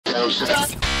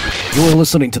You're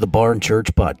listening to the Barn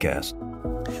Church Podcast.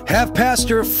 Have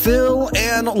Pastor Phil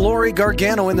and Lori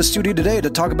Gargano in the studio today to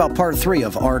talk about part 3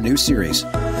 of our new series.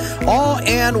 Awe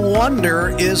and wonder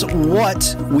is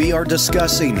what we are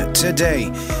discussing today.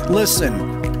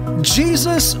 Listen,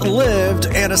 Jesus lived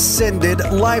an ascended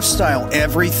lifestyle.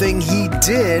 Everything he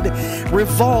did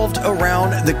revolved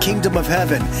around the kingdom of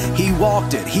heaven. He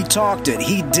walked it, he talked it,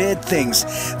 he did things.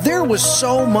 There was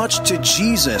so much to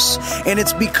Jesus, and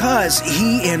it's because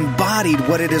he embodied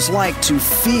what it is like to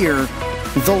fear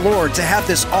the Lord, to have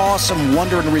this awesome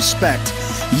wonder and respect.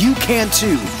 You can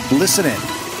too. Listen in.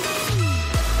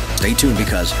 Stay tuned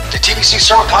because the TBC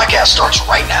Sermon Podcast starts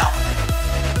right now.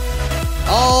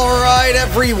 All right,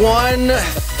 everyone.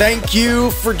 Thank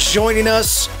you for joining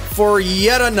us for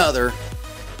yet another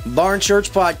Barn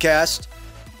Church Podcast.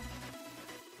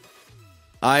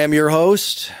 I am your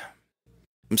host.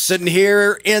 I'm sitting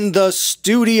here in the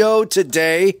studio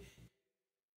today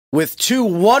with two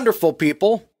wonderful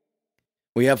people.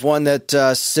 We have one that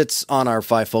sits on our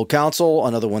fivefold council,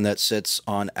 another one that sits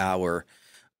on our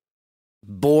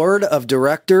board of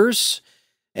directors,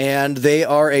 and they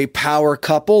are a power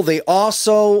couple. They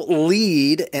also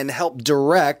lead and help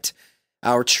direct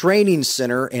our training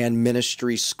center and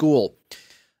ministry school.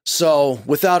 So,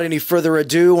 without any further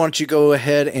ado, why don't you go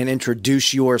ahead and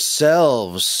introduce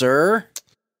yourselves, sir?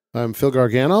 I'm Phil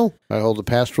Gargano. I hold a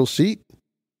pastoral seat.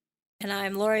 And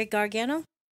I'm Lori Gargano,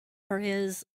 for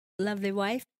his lovely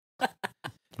wife.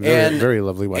 Very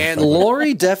lovely wife. And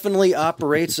Lori definitely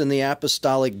operates in the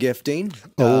apostolic gifting.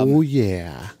 Oh,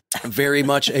 yeah. Very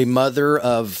much a mother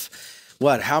of,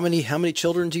 what, how many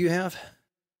children do you have?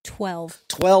 12.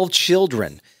 12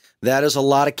 children. That is a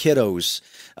lot of kiddos.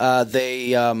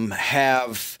 They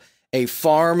have a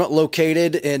farm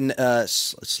located in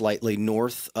slightly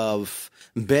north of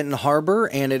Benton Harbor,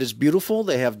 and it is beautiful.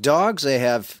 They have dogs, they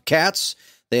have cats,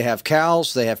 they have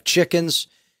cows, they have chickens,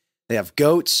 they have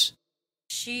goats,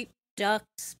 sheep,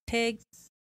 ducks, pigs.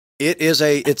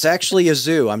 It's actually a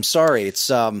zoo. I'm sorry. It's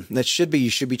you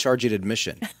should be charging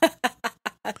admission.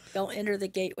 Don't enter the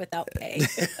gate without pay.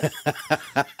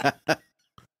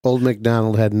 Old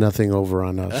MacDonald had nothing over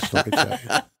on us, let me tell you.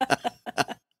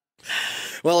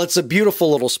 Well, it's a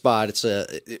beautiful little spot.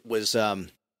 You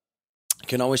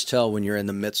can always tell when you're in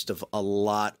the midst of a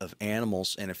lot of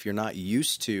animals, and if you're not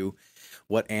used to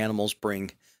what animals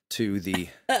bring to the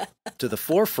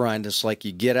forefront, it's like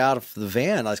you get out of the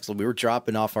van. Like we were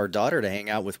dropping off our daughter to hang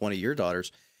out with one of your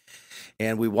daughters,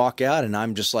 and we walk out, and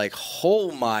I'm just like,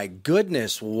 oh my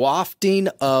goodness, wafting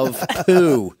of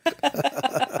poo.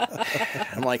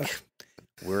 I'm like,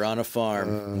 we're on a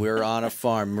farm. We're on a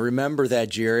farm. Remember that,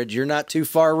 Jared. You're not too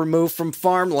far removed from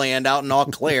farmland out in Eau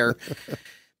Claire,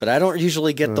 but I don't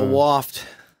usually get the waft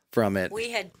from it.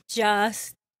 We had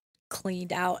just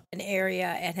cleaned out an area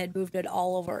and had moved it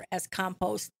all over as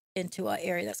compost into an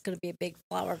area that's going to be a big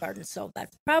flower garden. So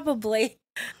that's probably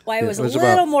why it was a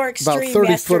little more extreme. About 30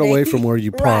 yesterday. foot away from where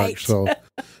you parked, Right. so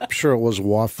I'm sure it was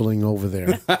waffling over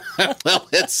there. Well,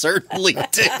 it certainly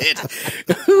did.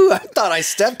 Ooh, I thought I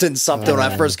stepped in something when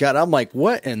I first got it. I'm like,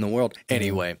 what in the world?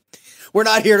 Anyway, we're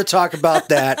not here to talk about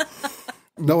that.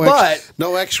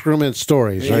 No excrement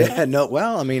stories, right? Yeah, no.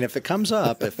 Well, I mean, if it comes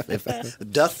up, if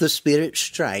doth the Spirit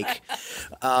strike.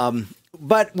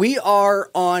 But we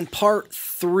are on part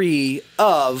 3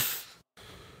 of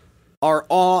our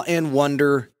Awe and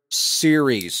Wonder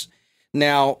series.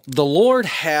 Now, the Lord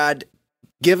had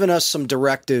given us some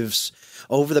directives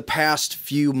over the past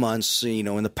few months,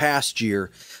 in the past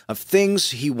year, of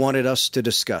things he wanted us to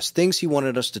discuss, things he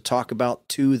wanted us to talk about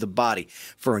to the body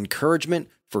for encouragement,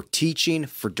 for teaching,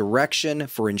 for direction,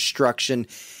 for instruction.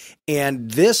 And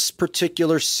this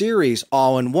particular series,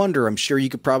 Awe and Wonder, I'm sure you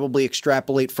could probably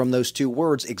extrapolate from those two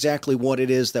words exactly what it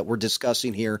is that we're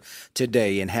discussing here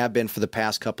today and have been for the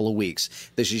past couple of weeks.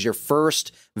 This is your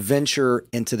first venture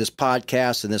into this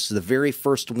podcast, and this is the very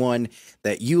first one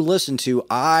that you listen to.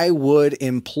 I would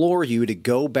implore you to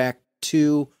go back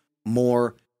 2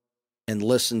 more and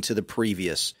listen to the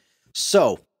previous.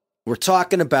 So, we're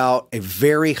talking about a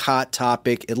very hot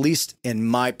topic, at least in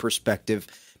my perspective,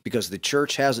 because the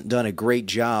church hasn't done a great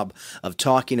job of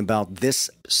talking about this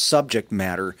subject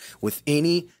matter with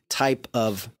any type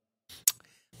of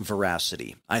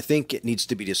veracity. I think it needs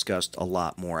to be discussed a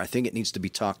lot more. I think it needs to be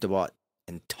talked about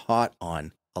and taught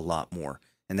on a lot more,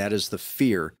 and that is the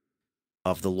fear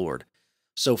of the Lord.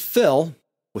 So, Phil,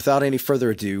 without any further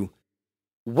ado,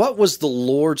 what was the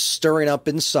Lord stirring up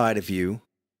inside of you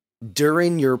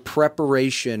during your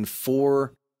preparation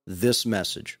for this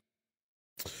message?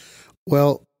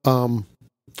 Well,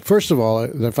 first of all,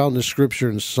 I found the scripture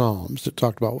in Psalms that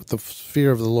talked about what the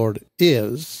fear of the Lord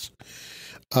is.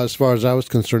 As far as I was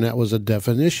concerned, that was a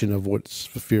definition of what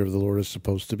the fear of the Lord is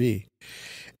supposed to be.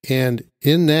 And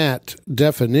in that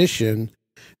definition,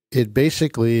 it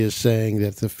basically is saying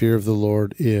that the fear of the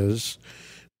Lord is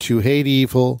to hate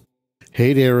evil,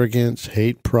 hate arrogance,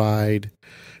 hate pride,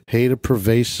 hate a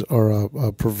perverse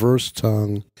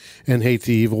tongue, and hate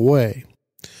the evil way.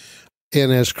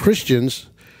 And as Christians,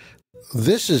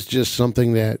 this is just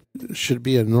something that should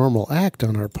be a normal act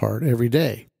on our part every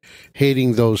day,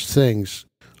 hating those things.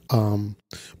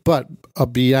 But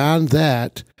beyond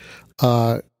that,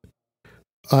 I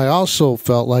also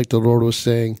felt like the Lord was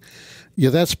saying, yeah,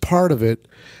 that's part of it,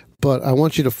 but I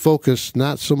want you to focus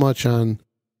not so much on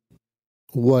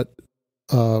what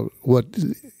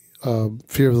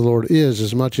fear of the Lord is,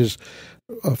 as much as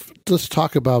let's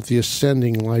talk about the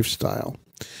ascending lifestyle.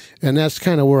 And that's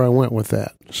kind of where I went with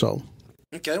that. So,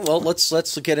 okay, well,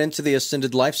 let's get into the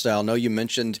ascended lifestyle. I know you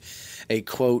mentioned a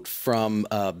quote from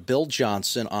Bill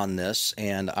Johnson on this,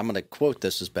 and I'm going to quote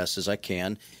this as best as I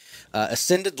can.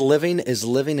 Ascended living is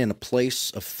living in a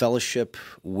place of fellowship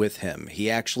with Him.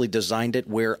 He actually designed it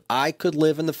where I could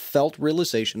live in the felt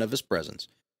realization of His presence.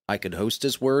 I could host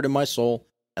His word in my soul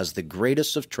as the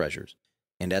greatest of treasures,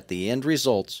 and at the end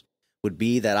results would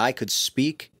be that I could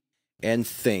speak and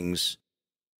things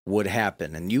would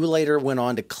happen. And you later went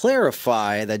on to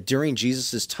clarify that during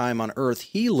Jesus' time on earth,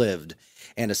 He lived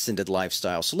an ascended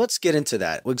lifestyle. So let's get into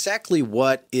that. Exactly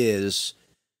what is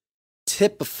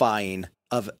typifying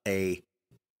of an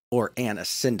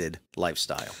ascended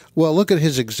lifestyle? Well, look at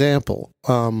His example.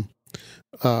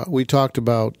 We talked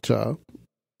about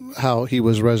how He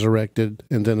was resurrected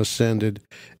and then ascended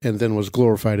and then was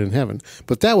glorified in heaven.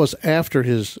 But that was after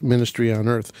His ministry on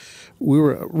earth. We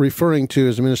were referring to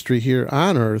His ministry here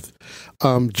on earth.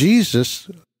 Jesus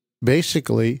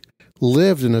basically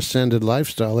lived an ascended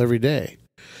lifestyle every day.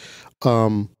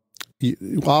 Often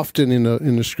in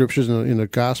the scriptures, in the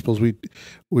Gospels, we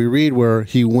read where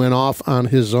He went off on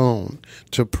His own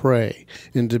to pray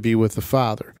and to be with the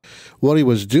Father. What He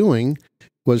was doing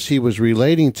was He was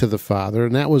relating to the Father,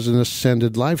 and that was an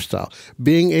ascended lifestyle,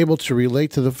 being able to relate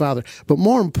to the Father. But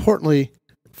more importantly,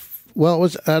 well,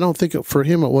 I don't think for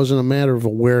Him it wasn't a matter of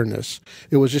awareness.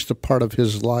 It was just a part of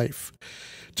His life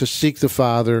to seek the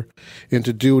Father and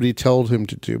to do what He told Him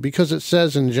to do. Because it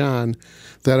says in John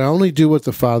that I only do what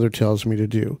the Father tells me to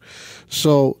do.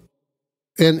 So,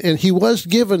 and He was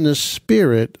given the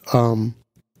Spirit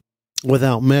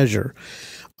without measure.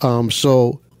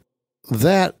 So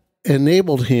that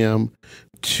enabled Him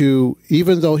to,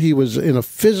 even though He was in a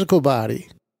physical body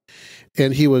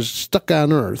and He was stuck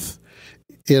on earth,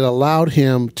 it allowed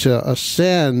Him to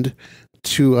ascend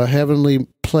to a heavenly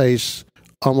place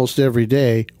almost every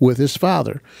day with His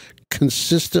Father,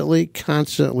 consistently,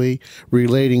 constantly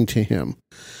relating to Him.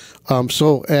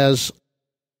 So as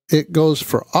it goes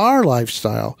for our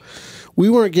lifestyle, we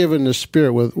weren't given the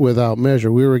Spirit without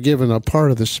measure. We were given a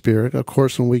part of the Spirit. Of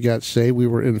course, when we got saved, we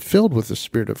were infilled with the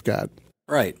Spirit of God.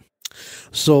 Right.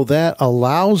 So that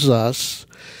allows us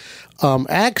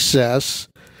access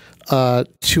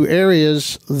to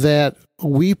areas that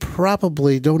we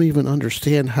probably don't even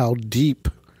understand how deep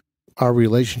our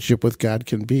relationship with God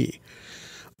can be.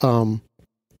 And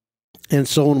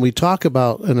so when we talk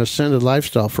about an ascended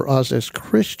lifestyle for us as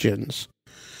Christians,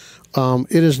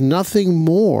 it is nothing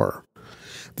more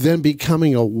than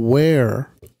becoming aware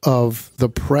of the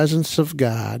presence of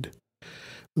God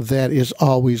that is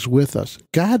always with us.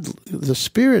 God, the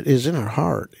Spirit is in our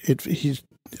heart. He's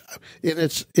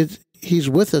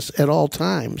with us at all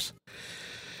times.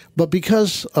 But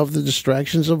because of the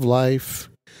distractions of life,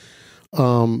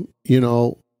 a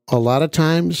lot of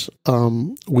times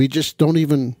we just don't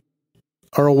even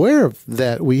are aware of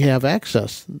that we have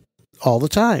access all the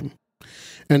time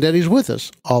and that He's with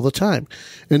us all the time.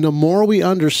 And the more we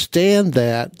understand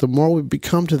that, the more we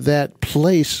become to that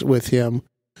place with Him,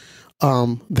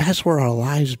 that's where our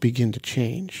lives begin to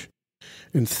change.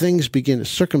 And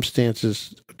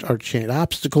circumstances are changed,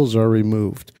 obstacles are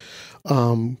removed.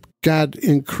 God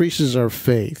increases our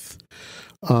faith.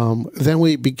 Then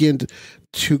we begin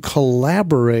to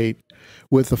collaborate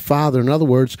with the Father. In other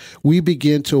words, we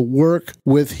begin to work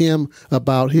with Him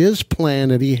about His plan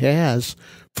that He has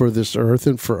for this earth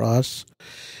and for us.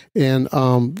 And,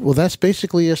 that's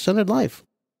basically ascended life.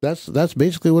 That's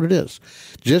basically what it is.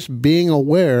 Just being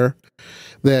aware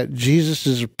that Jesus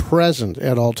is present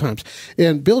at all times.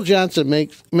 And Bill Johnson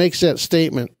makes that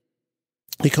statement.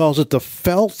 He calls it the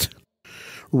felt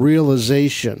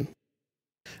realization.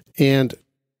 And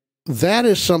that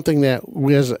is something that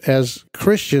we, as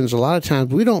Christians, a lot of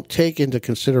times we don't take into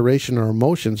consideration our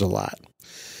emotions a lot.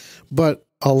 But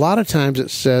a lot of times it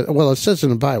says in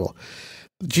the Bible,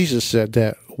 Jesus said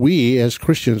that we as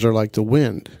Christians are like the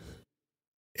wind.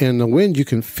 And the wind you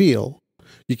can feel.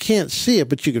 You can't see it,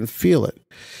 but you can feel it.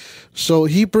 So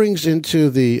he brings into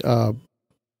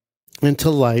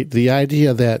light the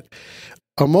idea that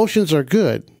emotions are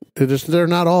good. They're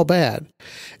not all bad.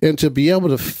 And to be able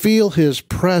to feel his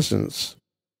presence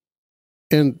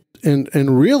and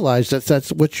realize that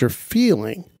that's what you're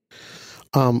feeling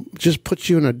just puts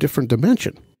you in a different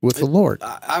dimension with the Lord.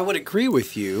 I would agree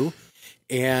with you.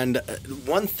 And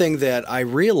one thing that I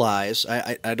realize,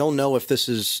 I don't know if this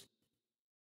is,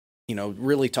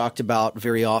 really talked about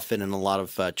very often in a lot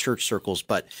of church circles,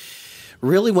 but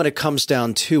really when it comes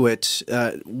down to it,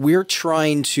 we're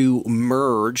trying to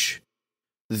merge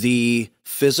the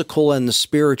physical and the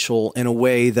spiritual in a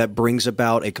way that brings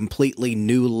about a completely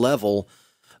new level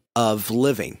of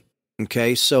living.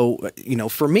 Okay. So,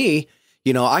 for me,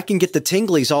 I can get the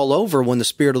tinglies all over when the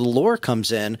Spirit of the Lord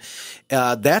comes in.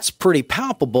 That's pretty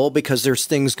palpable because there's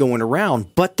things going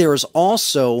around. But there's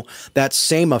also that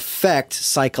same effect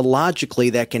psychologically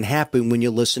that can happen when you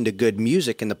listen to good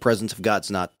music and the presence of God's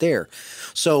not there.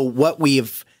 So what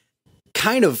we've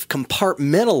kind of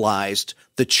compartmentalized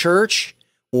the church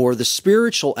or the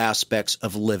spiritual aspects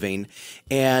of living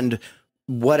and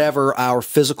whatever our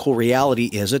physical reality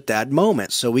is at that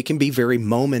moment. So we can be very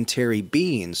momentary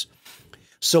beings.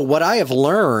 So what I have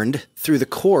learned through the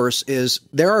course is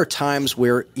there are times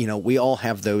where, we all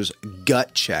have those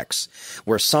gut checks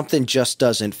where something just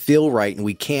doesn't feel right and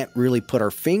we can't really put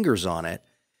our fingers on it.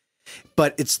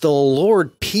 But it's the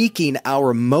Lord piquing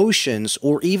our emotions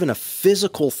or even a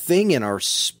physical thing in our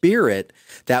spirit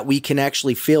that we can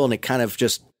actually feel, and it kind of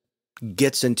just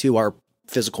gets into our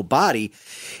physical body.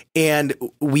 And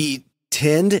we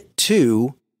tend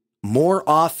to, more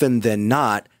often than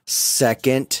not,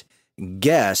 second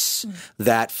guess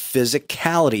that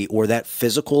physicality or that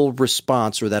physical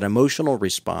response or that emotional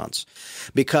response,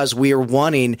 because we're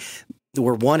wanting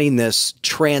this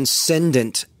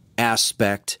transcendent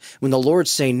aspect when the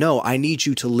Lord's saying, no, I need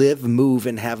you to live, move,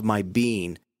 and have my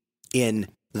being in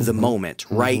the moment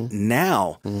right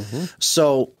now.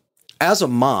 So as a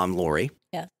mom, Lori,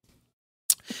 yeah,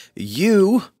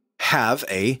 you have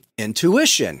a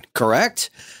intuition,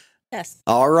 correct? Yes.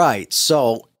 All right.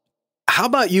 So how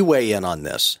about you weigh in on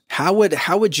this? How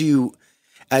would you,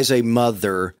 as a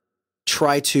mother,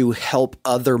 try to help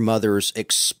other mothers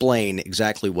explain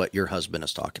exactly what your husband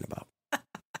is talking about?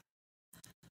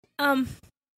 I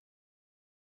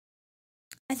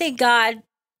think God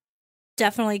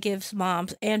definitely gives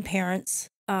moms and parents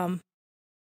a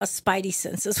spidey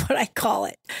sense is what I call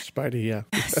it. Spidey, yeah.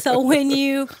 So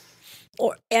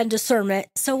and discernment.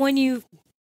 So when you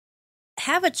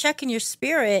have a check in your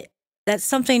spirit that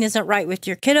something isn't right with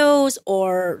your kiddos,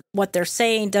 or what they're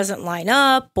saying doesn't line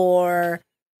up, or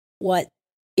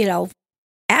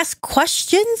ask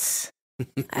questions.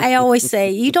 I always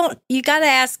say you got to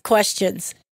ask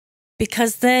questions,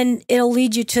 because then it'll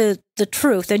lead you to the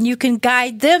truth and you can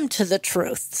guide them to the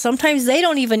truth. Sometimes they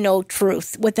don't even know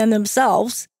truth within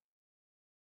themselves.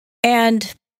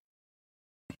 And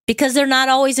because they're not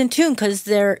always in tune, because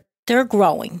they're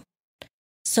growing.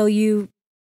 So you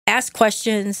ask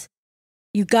questions,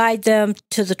 you guide them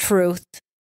to the truth,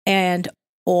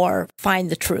 or find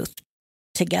the truth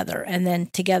together. And then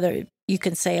together you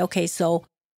can say, okay, so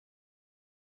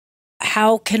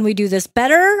how can we do this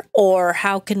better? Or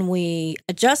how can we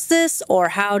adjust this? Or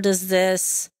how does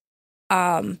this,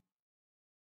 how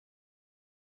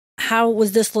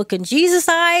was this look in Jesus'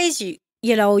 eyes? You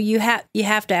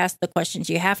have to ask the questions.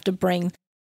 You have to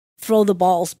throw the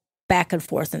balls back and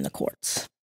forth in the courts.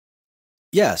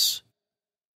 Yes.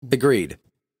 Agreed.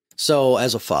 So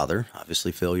as a father,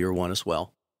 obviously, Phil, you're one as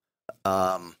well.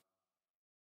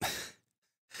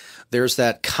 There's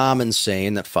that common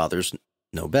saying that fathers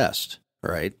know best,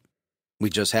 right? We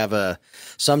just have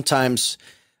sometimes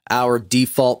our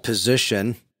default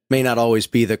position may not always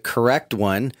be the correct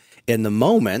one in the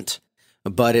moment,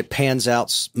 but it pans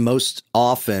out most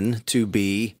often to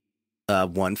be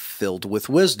one filled with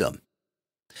wisdom.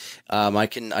 I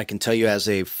can tell you, as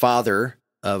a father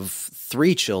of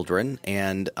 3 children,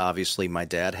 and obviously my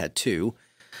dad had 2,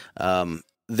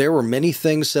 there were many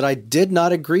things that I did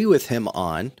not agree with him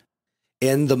on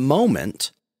in the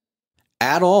moment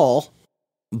at all,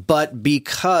 but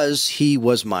because he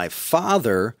was my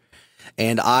father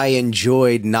and I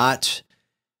enjoyed not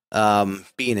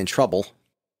being in trouble,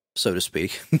 so to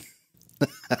speak,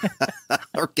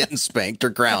 or getting spanked or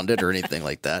grounded or anything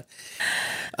like that.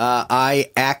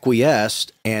 I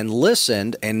acquiesced and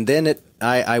listened, and then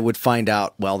I would find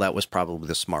out, well, that was probably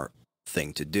the smart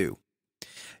thing to do.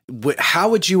 How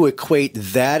would you equate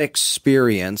that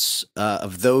experience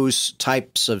of those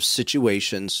types of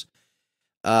situations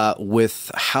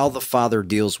with how the Father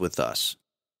deals with us?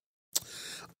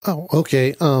 Oh,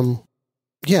 okay.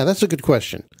 Yeah, that's a good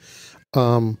question.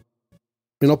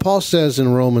 Paul says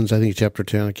in Romans, I think chapter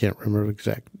 10, I can't remember the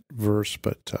exact verse,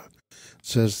 but it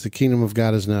says the kingdom of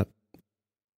God is not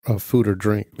food or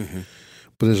drink,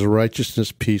 but is a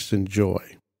righteousness, peace, and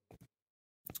joy.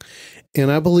 And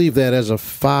I believe that as a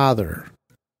father,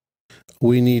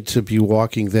 we need to be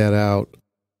walking that out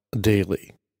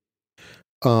daily.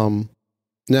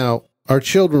 Now, our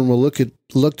children will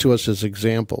look to us as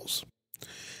examples.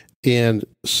 And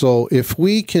so if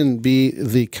we can be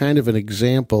the kind of an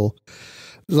example,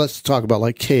 let's talk about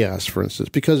like chaos, for instance,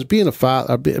 because being a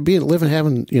father,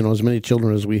 having, as many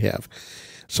children as we have,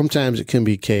 sometimes it can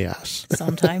be chaos.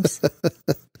 Sometimes.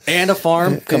 And a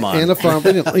farm? Come on. And a farm,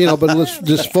 but let's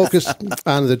just focus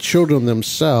on the children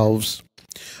themselves.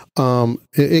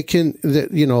 It can,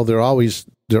 they're always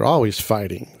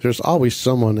fighting. There's always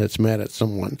someone that's mad at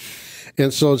someone.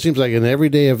 And so it seems like an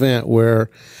everyday event where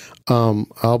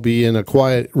I'll be in a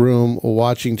quiet room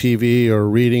watching TV or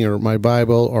reading or my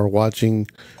Bible or watching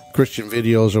Christian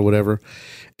videos or whatever,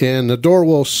 and the door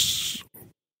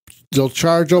they'll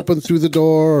charge open through the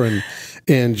door,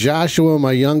 and Joshua,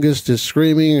 my youngest, is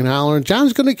screaming and hollering,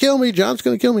 "John's going to kill me! John's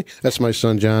going to kill me!" That's my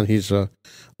son, John. He's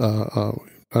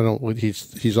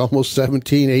he's almost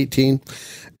 17, 18,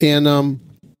 and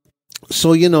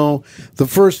so,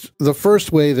 the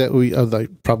first way that I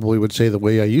probably would say the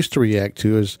way I used to react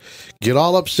to is get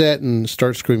all upset and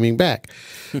start screaming back.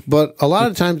 But a lot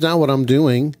of times now what I'm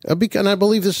doing, and I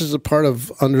believe this is a part of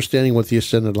understanding what the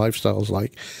ascended lifestyle is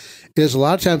like, is a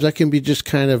lot of times I can be just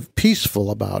kind of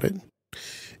peaceful about it.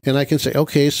 And I can say,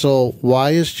 okay, so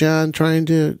why is John trying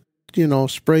to,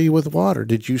 spray you with water?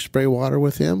 Did you spray water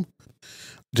with him?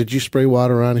 Did you spray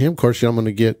water on him? Of course, I'm going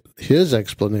to get his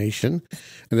explanation,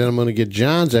 and then I'm going to get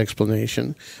John's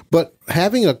explanation. But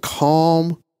having a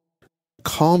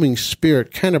calming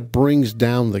spirit kind of brings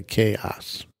down the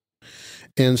chaos.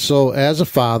 And so as a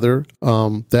father,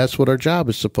 that's what our job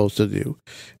is supposed to do.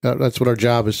 That's what our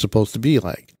job is supposed to be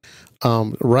like.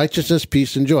 Righteousness,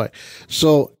 peace, and joy.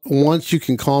 So once you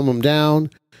can calm them down,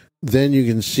 then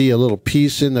you can see a little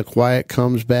peace in the quiet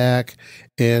comes back,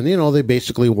 and, they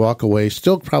basically walk away,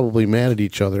 still probably mad at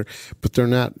each other, but they're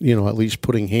not, at least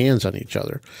putting hands on each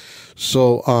other.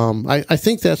 So I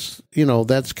think that's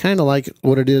kind of like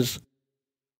what it is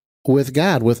with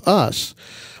God, with us.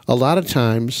 A lot of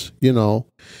times,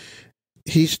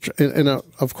 he's, and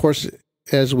of course,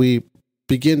 as we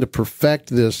begin to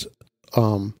perfect this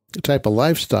type of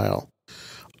lifestyle,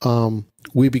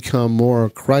 we become more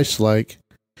Christ-like.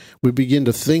 We begin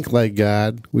to think like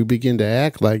God. We begin to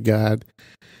act like God.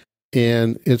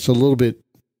 And it's a little bit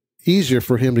easier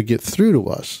for him to get through to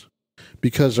us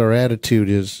because our attitude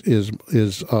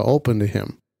is open to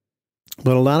him.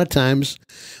 But a lot of times,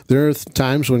 there are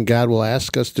times when God will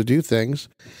ask us to do things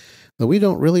that we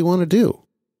don't really want to do.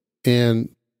 And,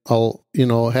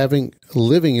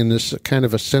 living in this kind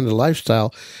of ascended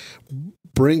lifestyle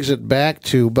brings it back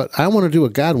to, but I want to do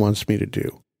what God wants me to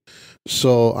do.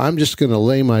 So I'm just going to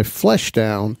lay my flesh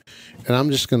down, and I'm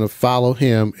just going to follow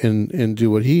him and do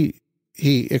what he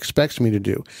expects me to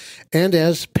do. And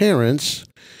as parents,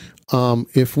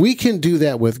 if we can do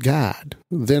that with God,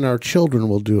 then our children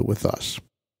will do it with us.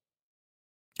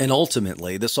 And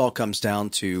ultimately, this all comes down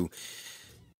to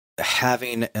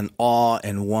having an awe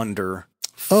and wonder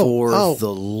for the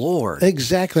Lord.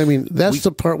 Exactly. I mean, that's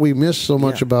the part we miss so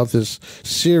much about this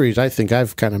series. I think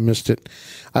I've kind of missed it.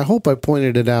 I hope I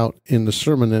pointed it out in the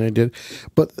sermon that I did.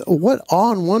 But what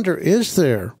awe and wonder is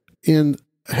there in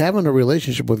having a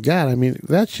relationship with God? I mean,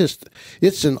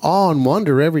 it's an awe and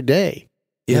wonder every day.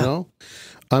 Yeah.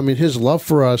 I mean, his love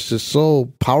for us is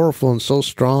so powerful and so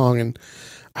strong. And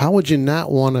how would you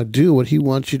not want to do what he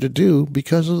wants you to do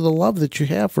because of the love that you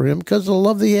have for him, because of the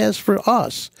love that he has for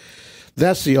us?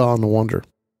 That's the awe and the wonder.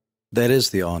 That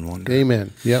is the awe and wonder.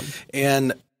 Amen. Yep.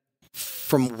 And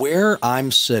from where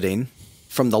I'm sitting,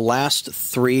 from the last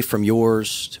three, from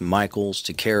yours to Michael's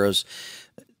to Kara's,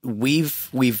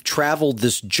 we've traveled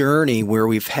this journey where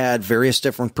we've had various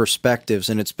different perspectives,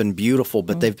 and it's been beautiful,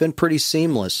 but they've been pretty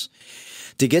seamless.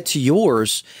 To get to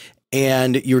yours,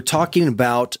 and you're talking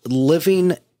about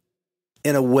living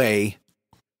in a way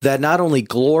that not only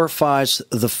glorifies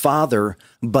the Father,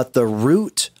 but the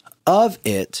root of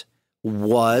it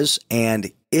was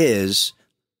and is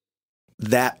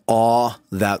that awe,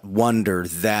 that wonder,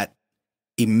 that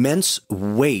immense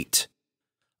weight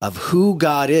of who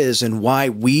God is and why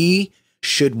we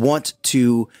should want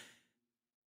to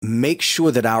make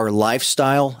sure that our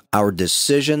lifestyle, our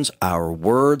decisions, our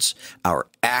words, our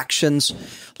actions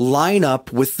line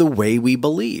up with the way we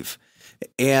believe.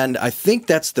 And I think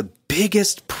that's the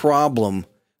biggest problem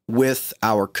with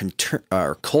our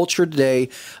culture today,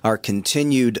 our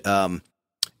continued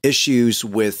issues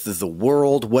with the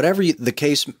world, whatever the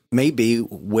case may be,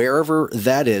 wherever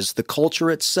that is, the culture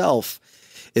itself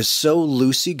is so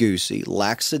loosey-goosey,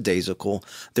 lackadaisical.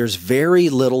 There's very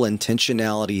little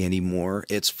intentionality anymore.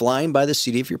 It's flying by the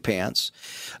seat of your pants,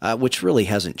 which really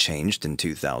hasn't changed in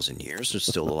 2,000 years. There's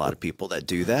still a lot of people that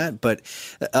do that. But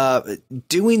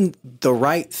doing the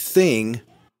right thing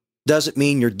doesn't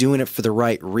mean you're doing it for the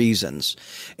right reasons.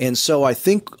 And so I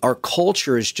think our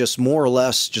culture is just more or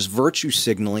less just virtue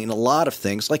signaling a lot of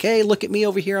things like, hey, look at me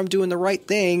over here. I'm doing the right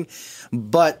thing.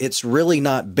 But it's really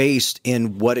not based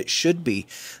in what it should be.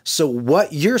 So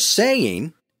what you're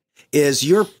saying is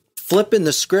you're flipping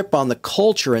the script on the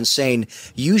culture and saying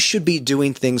you should be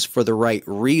doing things for the right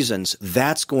reasons.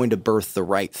 That's going to birth the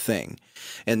right thing.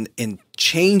 And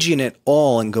changing it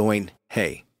all and going,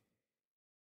 hey,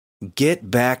 get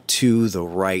back to the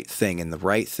right thing. And the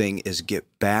right thing is get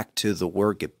back to the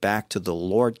Word, get back to the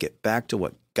Lord, get back to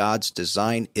what God's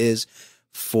design is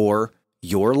for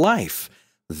your life.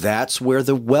 That's where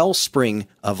the wellspring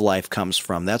of life comes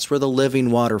from. That's where the living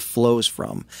water flows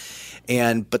from.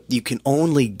 But you can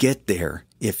only get there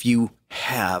if you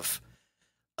have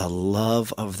a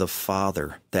love of the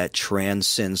Father that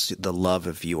transcends the love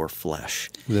of your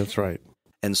flesh. That's right.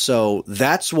 And so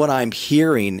that's what I'm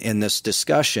hearing in this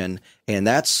discussion, and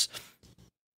that's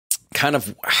kind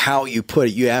of how you put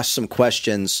it. You asked some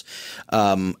questions,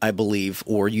 I believe,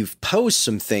 or you've posed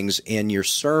some things in your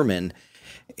sermon,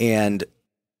 and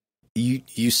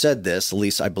you said this, at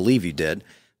least I believe you did.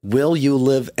 Will you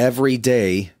live every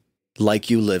day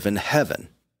like you live in heaven?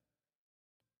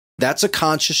 That's a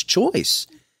conscious choice.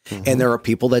 Mm-hmm. And there are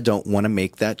people that don't want to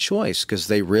make that choice because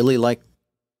they really like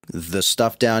the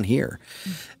stuff down here.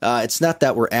 It's not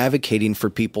that we're advocating for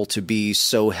people to be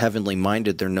so heavenly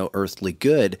minded they're no earthly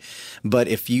good, but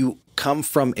if you come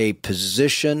from a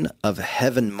position of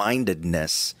heaven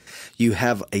mindedness, you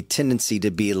have a tendency to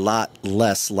be a lot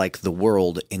less like the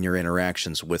world in your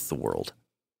interactions with the world.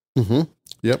 Mm-hmm.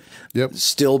 Yep.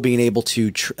 Still being able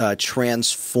to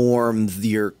transform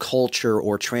your culture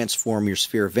or transform your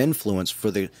sphere of influence for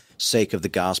the sake of the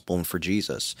gospel and for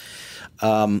Jesus.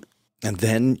 And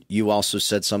then you also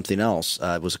said something else.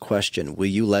 It was a question. Will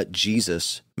you let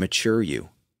Jesus mature you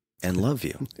and love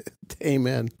you?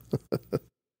 Amen.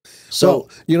 So,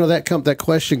 well, that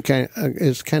question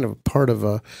is kind of part of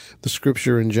the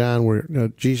scripture in John where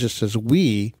Jesus says,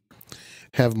 we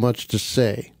have much to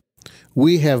say.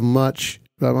 We have much,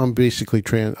 I'm basically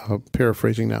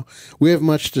paraphrasing now. We have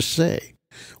much to say.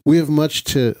 We have much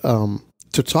to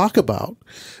talk about.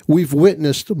 We've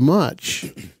witnessed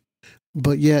much.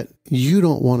 But yet you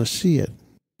don't want to see it.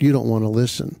 You don't want to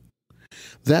listen.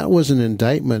 That was an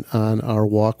indictment on our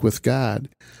walk with God.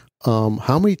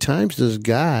 How many times does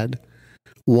God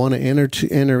want to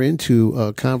enter into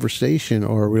a conversation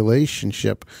or a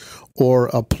relationship or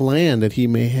a plan that he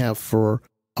may have for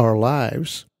our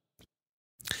lives?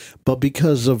 But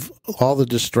because of all the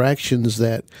distractions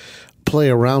that play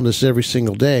around us every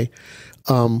single day,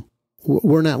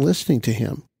 we're not listening to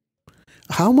him.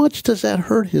 How much does that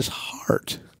hurt his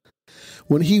heart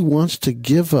when he wants to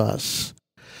give us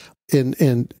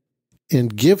and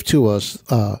give to us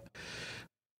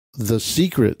the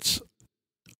secrets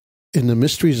and the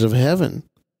mysteries of heaven,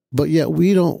 but yet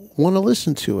we don't want to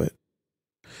listen to it?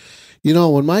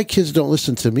 When my kids don't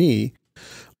listen to me,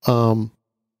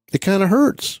 it kind of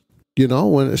hurts,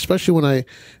 especially when I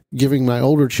giving my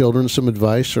older children some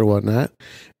advice or whatnot,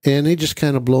 and they just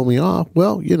kind of blow me off.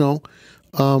 Well,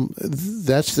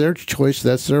 that's their choice.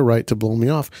 That's their right to blow me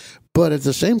off. But at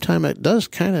the same time, it does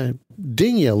kind of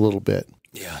ding you a little bit.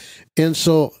 Yeah. And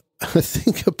so I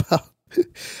think about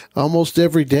almost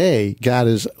every day, God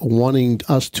is wanting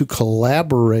us to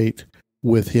collaborate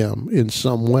with him in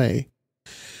some way,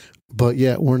 but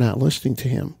yet we're not listening to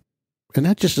him. And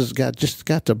that just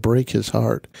got to break his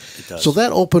heart. It does. So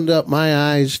that opened up my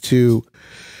eyes to,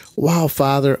 wow,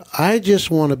 Father, I just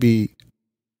want to be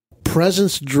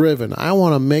presence driven. I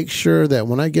want to make sure that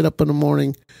when I get up in the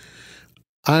morning,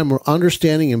 I'm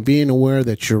understanding and being aware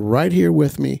that you're right here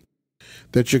with me,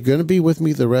 that you're going to be with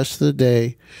me the rest of the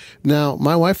day. Now,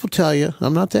 my wife will tell you,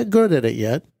 I'm not that good at it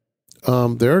yet.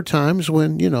 There are times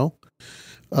when,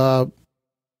 I'm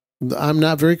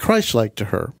not very Christ-like to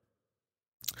her.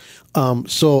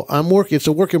 So it's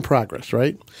a work in progress,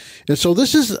 right? And so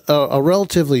this is a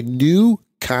relatively new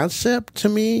concept to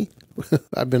me.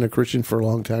 I've been a Christian for a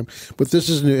long time, but this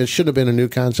is new. It should have been a new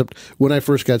concept when I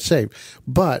first got saved,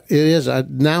 but it is.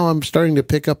 Now I'm starting to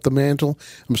pick up the mantle.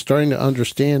 I'm starting to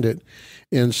understand it.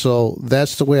 And so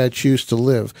that's the way I choose to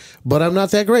live, but I'm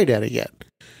not that great at it yet.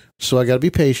 So I got to be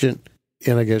patient,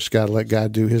 and I just got to let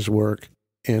God do his work,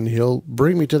 and he'll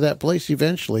bring me to that place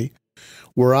eventually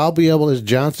where I'll be able, as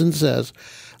Johnson says,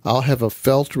 I'll have a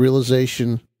felt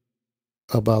realization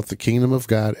about the kingdom of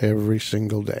God every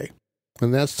single day.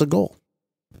 And that's the goal.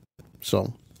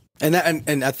 So, and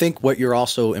I think what you're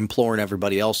also imploring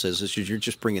everybody else is you're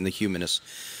just bringing the humanist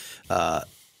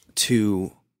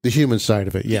to the human side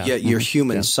of it. Yeah. Your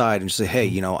human side, and say,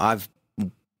 hey, I've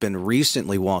been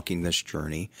recently walking this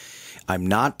journey. I'm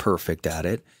not perfect at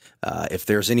it. If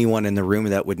there's anyone in the room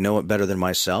that would know it better than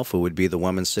myself, it would be the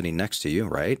woman sitting next to you,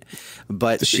 right?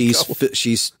 But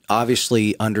she's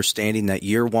obviously understanding that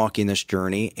you're walking this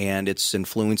journey and it's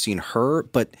influencing her.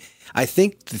 But I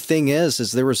think the thing is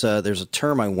there's a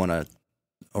term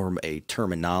or a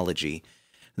terminology,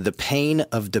 the pain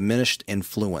of diminished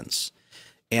influence.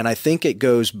 And I think it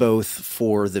goes both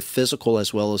for the physical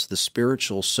as well as the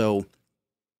spiritual. So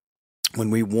when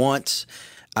we want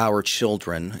our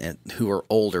children who are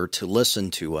older to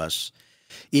listen to us,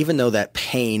 even though that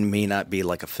pain may not be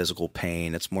like a physical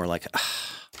pain, it's more like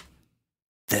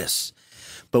this.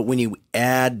 But when you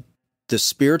add the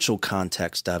spiritual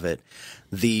context of it,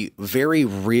 the very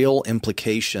real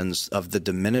implications of the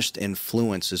diminished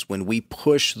influence is when we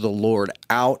push the Lord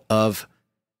out of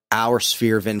our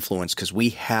sphere of influence, because we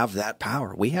have that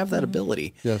power. We have that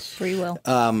ability. Yes. Free will.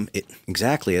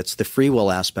 Exactly. It's the free will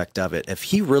aspect of it. If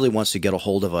he really wants to get a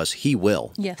hold of us, he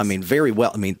will. Yes. Very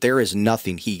well. There is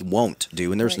nothing he won't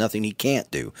do, and there's nothing he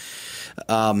can't do.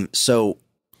 So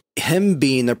him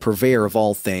being the purveyor of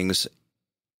all things,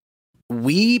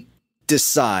 we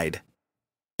decide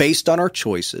based on our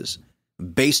choices,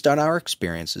 based on our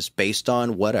experiences, based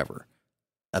on whatever,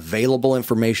 available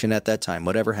information at that time,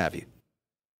 whatever have you.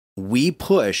 We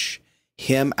push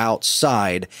him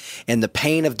outside, and the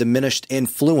pain of diminished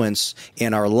influence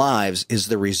in our lives is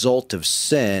the result of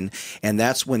sin, and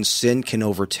that's when sin can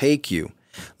overtake you.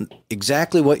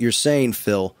 Exactly what you're saying,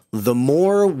 Phil. The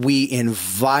more we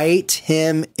invite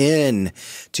him in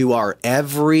to our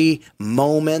every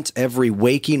moment, every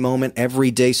waking moment,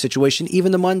 everyday situation,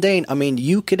 even the mundane.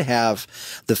 You could have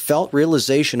the felt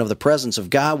realization of the presence of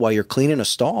God while you're cleaning a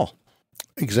stall.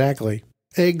 Exactly.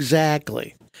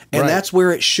 And that's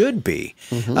where it should be.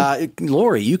 Mm-hmm.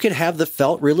 Lori, you could have the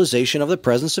felt realization of the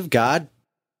presence of God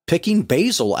picking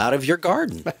basil out of your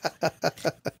garden.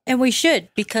 And we should,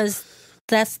 because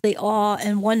that's the awe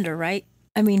and wonder, right?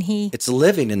 It's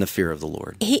living in the fear of the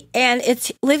Lord. And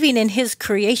it's living in his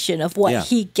creation of what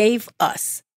he gave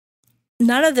us.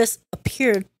 None of this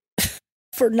appeared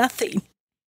for nothing.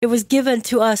 It was given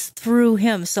to us through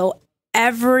him. So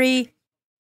every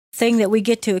thing that we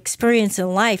get to experience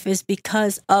in life is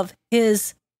because of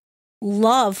his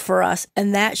love for us,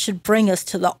 and that should bring us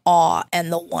to the awe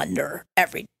and the wonder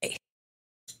every day.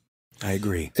 I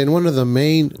agree. And one of the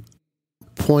main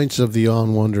points of the awe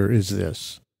and wonder is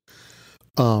this.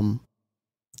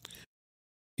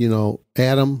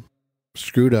 Adam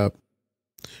screwed up,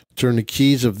 turned the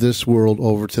keys of this world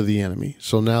over to the enemy.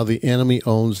 So now the enemy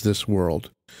owns this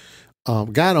world.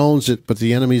 God owns it, but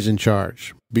the enemy's in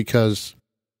charge because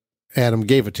Adam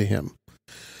gave it to him.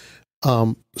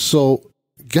 So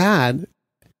God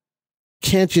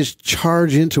can't just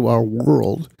charge into our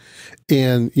world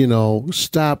and,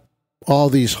 stop all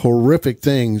these horrific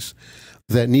things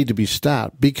that need to be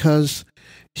stopped because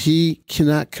he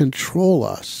cannot control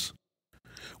us.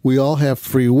 We all have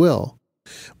free will.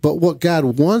 But what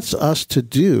God wants us to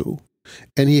do,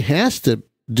 and he has to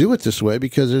do it this way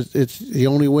because it's the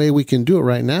only way we can do it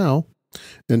right now,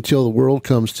 until the world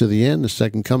comes to the end, the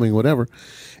second coming, whatever,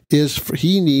 is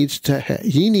he needs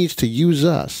to use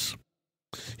us.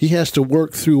 He has to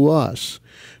work through us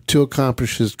to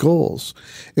accomplish his goals.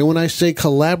 And when I say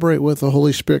collaborate with the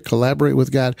Holy Spirit, collaborate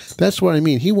with God, that's what I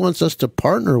mean. He wants us to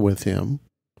partner with him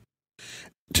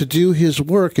to do his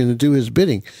work and to do his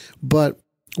bidding. But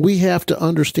we have to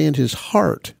understand his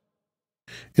heart.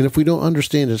 And if we don't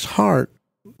understand his heart,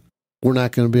 we're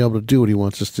not going to be able to do what he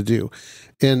wants us to do.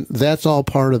 And that's all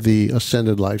part of the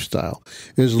ascended lifestyle,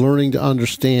 is learning to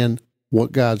understand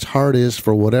what God's heart is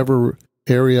for whatever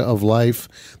area of life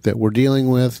that we're dealing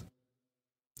with.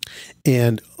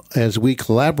 And as we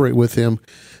collaborate with him,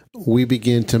 we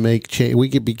begin to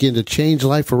begin to change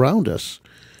life around us.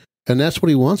 And that's what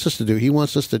he wants us to do. He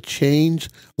wants us to change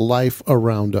life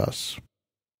around us.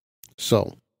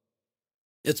 So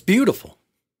It's beautiful.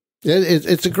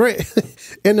 It's a great,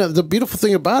 and the beautiful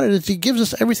thing about it is he gives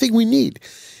us everything we need.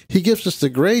 He gives us the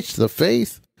grace, the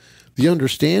faith, the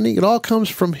understanding. It all comes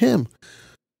from him.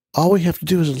 All we have to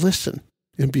do is listen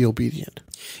and be obedient.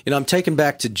 I'm taken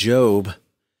back to Job,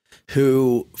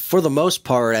 who, for the most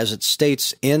part, as it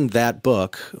states in that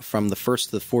book, from the 1st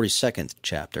to the 42nd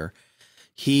chapter,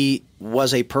 he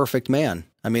was a perfect man.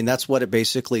 I mean, that's what it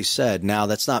basically said. Now,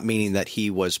 that's not meaning that he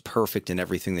was perfect in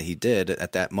everything that he did.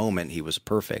 At that moment, he was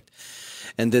perfect.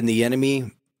 And then the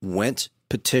enemy went,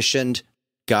 petitioned.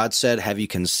 God said, have you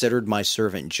considered my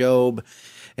servant Job?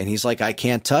 And he's like, I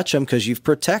can't touch him because you've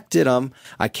protected him.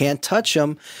 I can't touch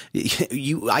him.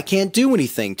 I can't do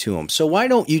anything to him. So why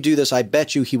don't you do this? I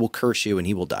bet you he will curse you and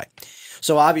he will die.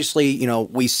 So obviously,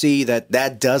 we see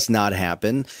that does not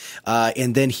happen.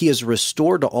 And then he is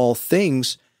restored to all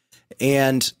things.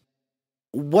 And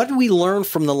what do we learn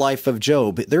from the life of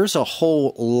Job? There's a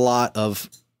whole lot of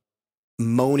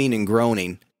moaning and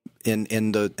groaning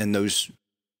in those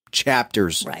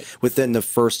chapters, right, within the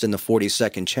 1st and the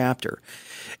 42nd chapter.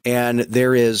 And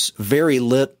there is very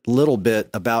little bit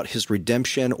about his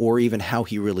redemption or even how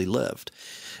he really lived.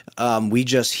 We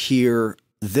just hear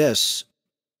this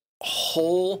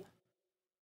whole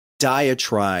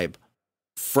diatribe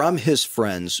from his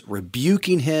friends,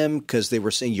 rebuking him because they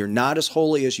were saying, you're not as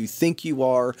holy as you think you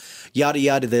are, yada,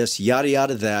 yada this, yada,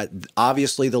 yada that.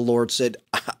 Obviously, the Lord said,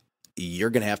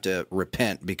 you're going to have to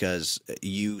repent because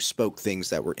you spoke things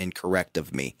that were incorrect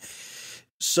of me.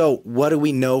 So what do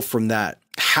we know from that?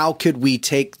 How could we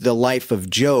take the life of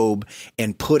Job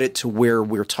and put it to where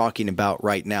we're talking about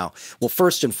right now? Well,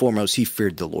 first and foremost, he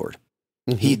feared the Lord.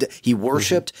 Mm-hmm. He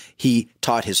worshiped. Mm-hmm. He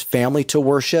taught his family to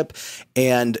worship.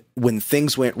 And when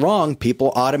things went wrong,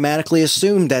 people automatically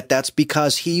assumed that that's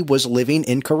because he was living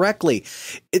incorrectly.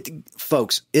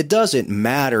 Folks, it doesn't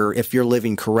matter if you're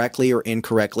living correctly or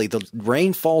incorrectly. The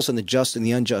rain falls on the just and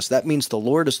the unjust. That means the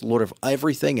Lord is the Lord of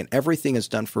everything, and everything is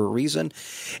done for a reason.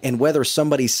 And whether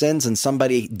somebody sins and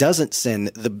somebody doesn't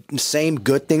sin, the same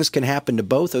good things can happen to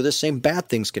both, or the same bad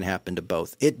things can happen to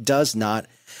both. It does not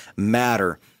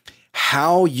matter.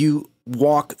 How you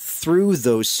walk through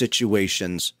those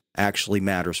situations actually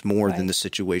matters more than the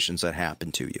situations that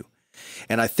happen to you.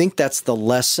 And I think that's the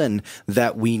lesson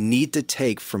that we need to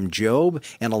take from Job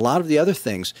and a lot of the other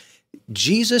things.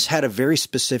 Jesus had a very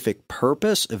specific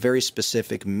purpose, a very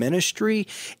specific ministry,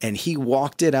 and he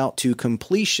walked it out to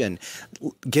completion,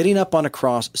 getting up on a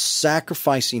cross,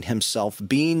 sacrificing himself,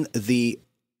 being the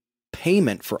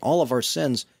payment for all of our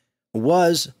sins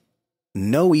was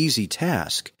no easy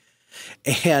task.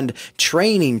 And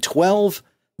training 12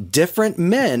 different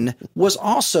men was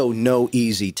also no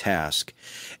easy task.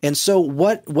 And so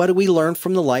what do we learn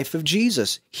from the life of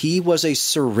Jesus? He was a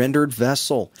surrendered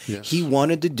vessel. Yes. He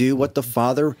wanted to do what the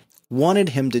Father wanted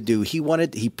him to do. He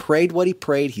prayed what he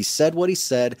prayed. He said what he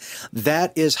said.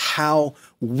 That is how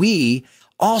we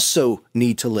also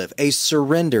need to live, a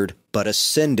surrendered but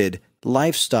ascended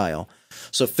lifestyle.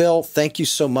 So Phil, thank you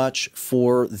so much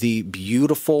for the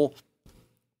beautiful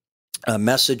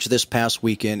message this past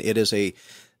weekend. It is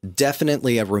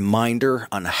definitely a reminder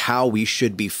on how we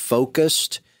should be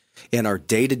focused in our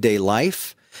day-to-day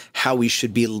life, how we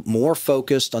should be more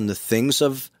focused on the things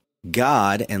of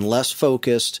God and less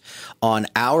focused on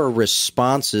our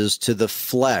responses to the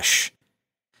flesh.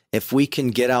 If we can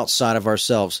get outside of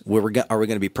ourselves, are we going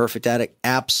to be perfect at it?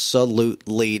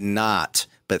 Absolutely not.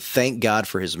 But thank God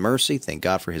for his mercy, thank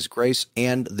God for his grace,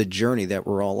 and the journey that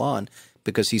we're all on,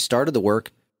 because he started the work.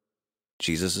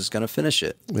 Jesus is going to finish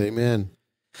it. Amen.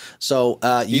 So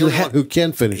who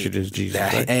can finish it is Jesus.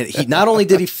 Right? And he not only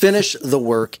did he finish the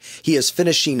work, he is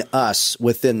finishing us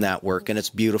within that work, and it's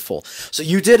beautiful. So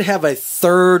you did have a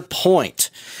third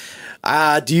point.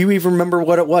 Do you even remember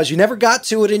what it was? You never got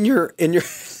to it in your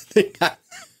thing.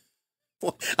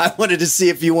 I wanted to see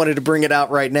if you wanted to bring it out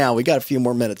right now. We got a few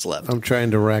more minutes left. I'm trying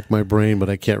to rack my brain,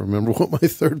 but I can't remember what my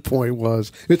third point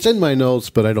was. It's in my notes,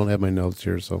 but I don't have my notes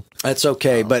here, so that's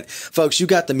okay. But folks, you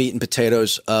got the meat and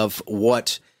potatoes of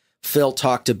what Phil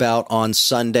talked about on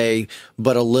Sunday,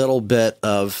 but a little bit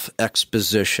of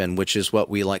exposition, which is what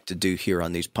we like to do here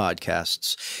on these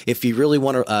podcasts. If you really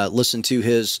want to listen to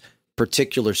his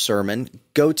particular sermon,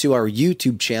 go to our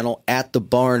YouTube channel at The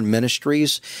Barn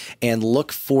Ministries and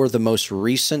look for the most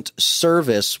recent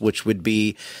service, which would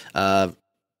be, I'm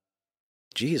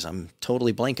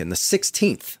totally blanking. The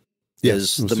 16th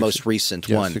is the most recent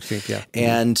one. 16th, yeah.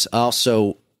 And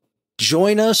also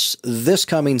join us this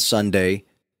coming Sunday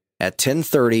at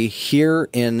 10:30 here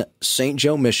in St.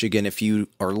 Joe, Michigan. If you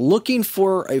are looking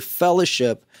for a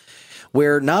fellowship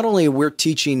where not only we're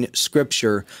teaching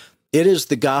Scripture, It is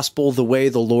the gospel the way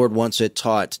the Lord wants it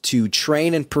taught, to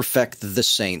train and perfect the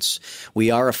saints.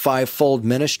 We are a fivefold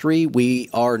ministry. We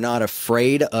are not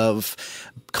afraid of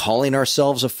calling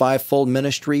ourselves a fivefold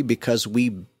ministry because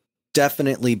we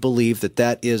definitely believe that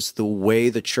that is the way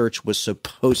the church was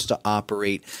supposed to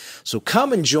operate. So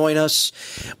come and join us.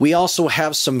 We also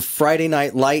have some Friday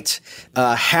Night Light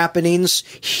happenings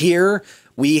here.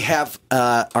 We have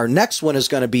our next one is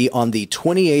going to be on the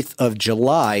 28th of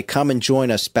July. Come and join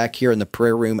us back here in the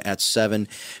prayer room at 7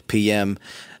 p.m.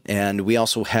 And we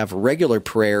also have regular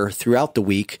prayer throughout the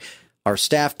week. Our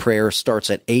staff prayer starts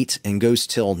at 8 and goes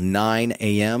till 9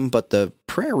 a.m., but the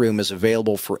prayer room is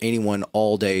available for anyone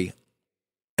all day,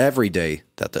 every day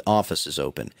that the office is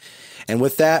open. And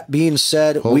with that being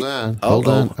said... Hold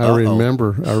on. I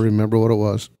remember what it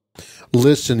was.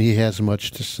 Listen, he has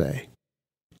much to say.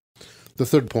 The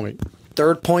third point.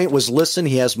 Third point was listen,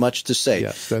 he has much to say.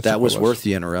 Yes, that was worth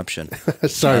the interruption.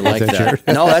 Sorry about that, Jared.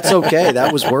 No, that's okay.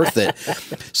 That was worth it.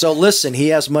 So listen, he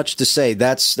has much to say.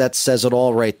 That says it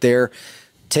all right there.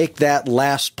 Take that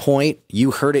last point. You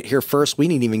heard it here first. We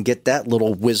didn't even get that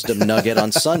little wisdom nugget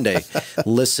on Sunday.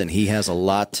 Listen, he has a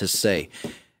lot to say.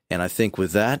 And I think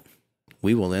with that,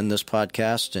 we will end this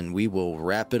podcast and we will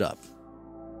wrap it up.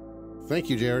 Thank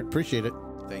you, Jared. Appreciate it.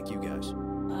 Thank you, guys.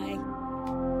 Bye.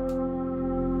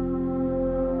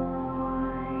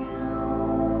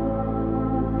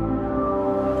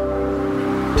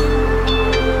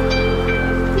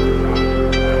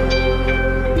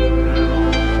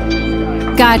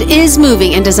 God is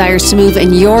moving and desires to move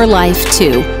in your life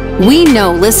too. We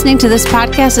know listening to this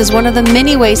podcast is one of the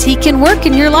many ways He can work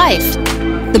in your life.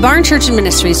 The Barn Church and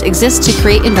Ministries exists to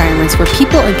create environments where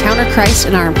people encounter Christ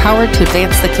and are empowered to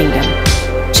advance the kingdom.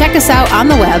 Check us out on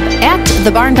the web at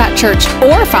thebarn.church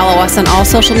or follow us on all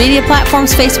social media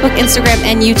platforms, Facebook, Instagram,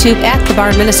 and YouTube at The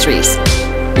Barn Ministries.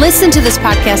 Listen to this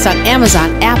podcast on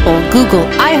Amazon, Apple, Google,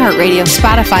 iHeartRadio,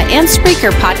 Spotify, and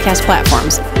Spreaker podcast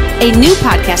platforms. A new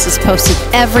podcast is posted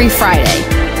every Friday.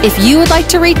 If you would like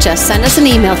to reach us, send us an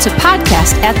email to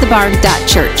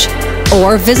podcast@thebarn.church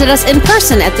or visit us in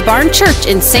person at the Barn Church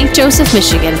in St. Joseph,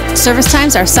 Michigan. Service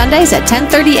times are Sundays at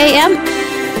 10:30 a.m.